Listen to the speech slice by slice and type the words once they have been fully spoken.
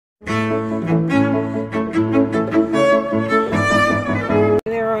There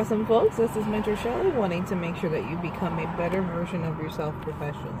are some folks, this is MentorShelly, wanting to make sure that you become a better version of yourself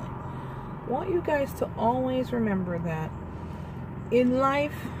professionally. I want you guys to always remember that in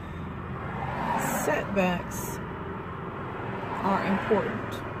life, setbacks are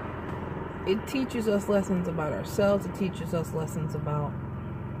important. It teaches us lessons about ourselves. It teaches us lessons about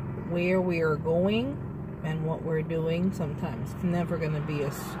where we are going and what we're doing. Sometimes it's never going to be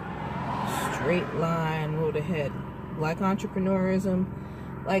a straight line road ahead. Like entrepreneurism,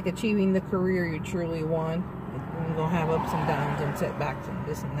 like achieving the career you truly want, you're going to have ups and downs and setbacks and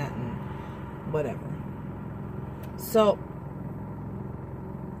this and that and whatever. So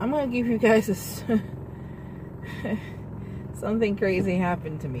I'm going to give you guys something crazy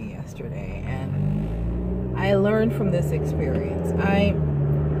happened to me yesterday, and I learned from this experience. I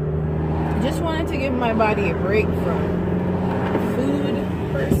just wanted to give my body a break from food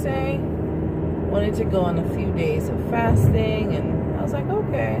per se. Wanted to go on a few days of fasting, and I was like,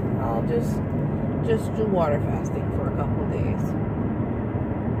 okay, I'll just do water fasting for a couple of days.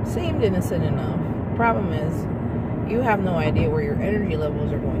 Seemed innocent enough. Problem is, you have no idea where your energy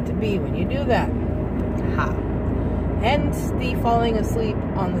levels are going to be when you do that. Ha. Hence the falling asleep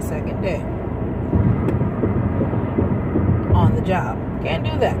on the second day. On the job. Can't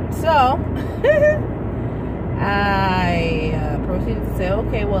do that. So, I proceeded to say,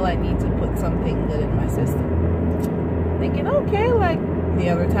 okay, well, I need to put something good in my system. Thinking, okay, like the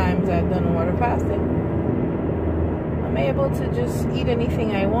other times I've done water fasting, I'm able to just eat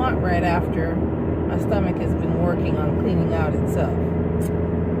anything I want right after my stomach has been working on cleaning out itself.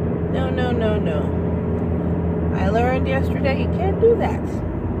 No, no, no, no. I learned yesterday you can't do that.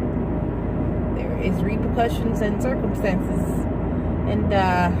 There is repercussions and circumstances and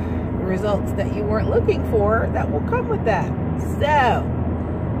results that you weren't looking for that will come with that. So,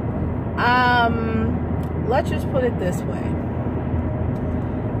 let's just put it this way.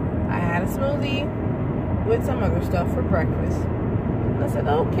 I had a smoothie with some other stuff for breakfast. And I said,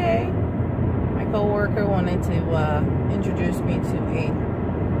 okay. My coworker wanted to introduce me to a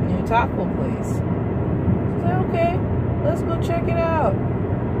new taco place. I said, okay, let's go check it out.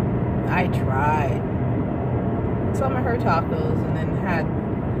 I tried some of her tacos and then had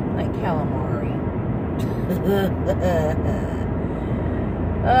like calamari.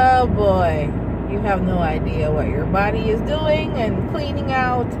 Oh boy, you have no idea what your body is doing and cleaning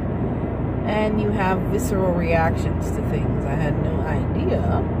out, and you have visceral reactions to things. I had no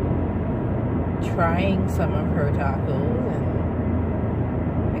idea. Trying some of her tacos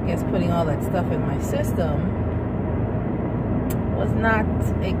and I guess putting all that stuff in my system was not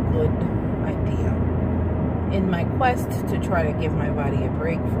a good idea. In my quest to try to give my body a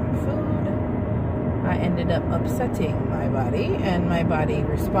break from food, I ended up upsetting my body, and my body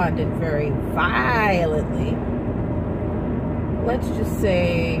responded very violently. Let's just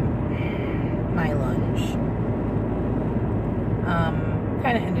say my lunch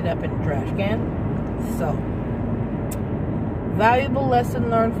kind of ended up in a trash can. So, valuable lesson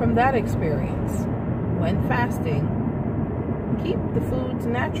learned from that experience. When fasting, keep the foods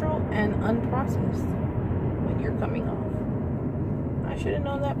natural and unprocessed when you're coming off. I should have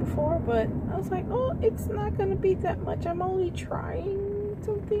known that before, but I was like, oh, it's not going to be that much. I'm only trying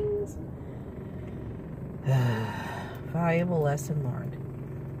some things. Valuable lesson learned.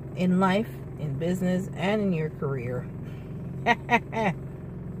 In life, in business, and in your career.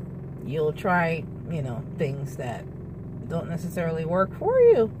 You'll try, things that don't necessarily work for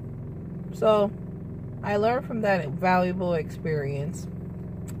you. So, I learned from that valuable experience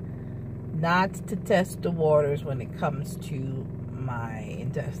not to test the waters when it comes to my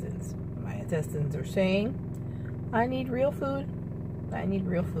intestines. My intestines are saying, I need real food. I need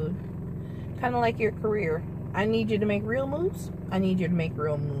real food. Kind of like your career. I need you to make real moves. I need you to make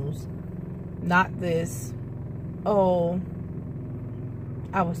real moves. Not this, oh,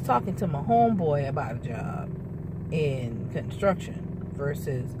 I was talking to my homeboy about a job in construction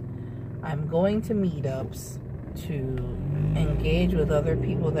versus I'm going to meetups to engage with other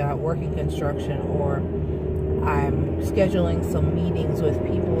people that work in construction, or I'm scheduling some meetings with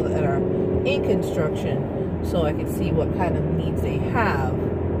people that are in construction so I can see what kind of needs they have.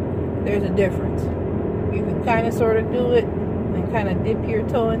 There's a difference. You can kind of sort of do it and kind of dip your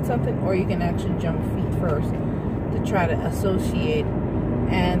toe in something, or you can actually jump feet first to try to associate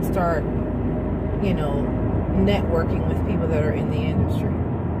and start, networking with people that are in the industry.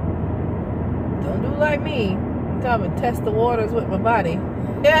 Don't do like me. Come and test the waters with my body.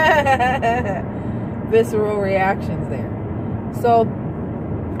 Visceral reactions there. So,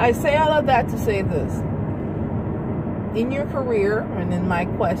 I say all of that to say this. in your career and in my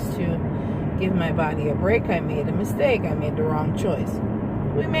quest to give my body a break, I made a mistake. I made the wrong choice.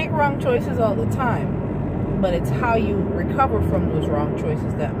 We make wrong choices all the time, but it's how you recover from those wrong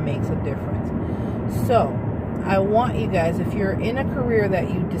choices that makes a difference. So I want you guys, if you're in a career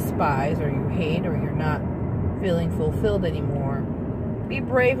that you despise or you hate or you're not feeling fulfilled anymore, be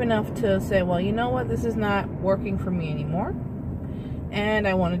brave enough to say, well, you know what, this is not working for me anymore, and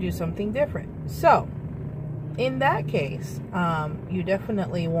I want to do something different. So in that case, you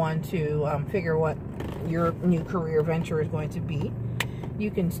definitely want to figure what your new career venture is going to be.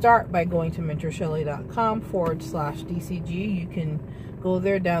 You can start by going to MentorShelly.com/DCG. You can go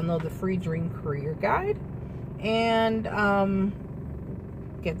there, download the free Dream Career Guide, and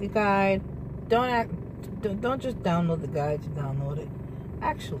get the guide. Don't just download the guide to download it.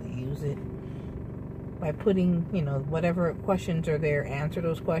 Actually use it by putting, whatever questions are there, answer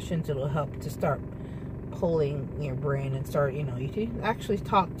those questions. It'll help to start pulling your brain and start, you can actually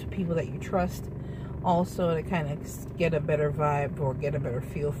talk to people that you trust also to kind of get a better vibe or get a better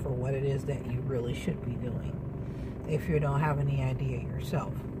feel for what it is that you really should be doing if you don't have any idea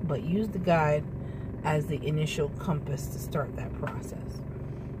yourself. But use the guide as the initial compass to start that process.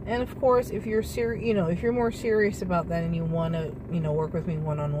 And of course, if you're if you're more serious about that and you want to, work with me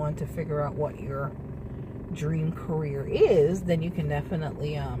one-on-one to figure out what your dream career is, then you can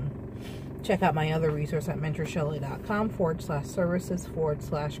definitely check out my other resource at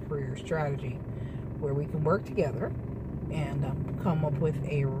MentorShelly.com/services/career strategy, where we can work together and come up with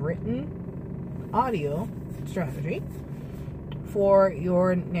a written audio strategy for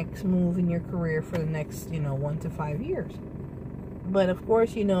your next move in your career for the next, 1 to 5 years. But of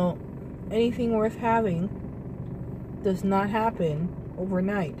course, anything worth having does not happen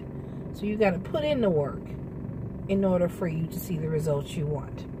overnight. So you got to put in the work in order for you to see the results you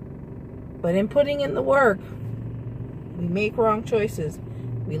want. But in putting in the work, we make wrong choices.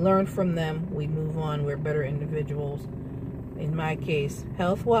 We learn from them. We move on. We're better individuals. In my case,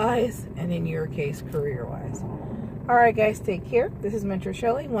 health-wise, and in your case, career-wise. All right, guys, take care. This is Mentor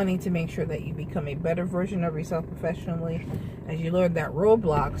Shelly, wanting to make sure that you become a better version of yourself professionally, as you learn that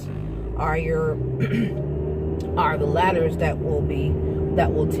roadblocks are are the ladders that will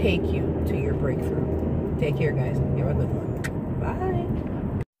take you to your breakthrough. Take care, guys. You have a good one. Bye.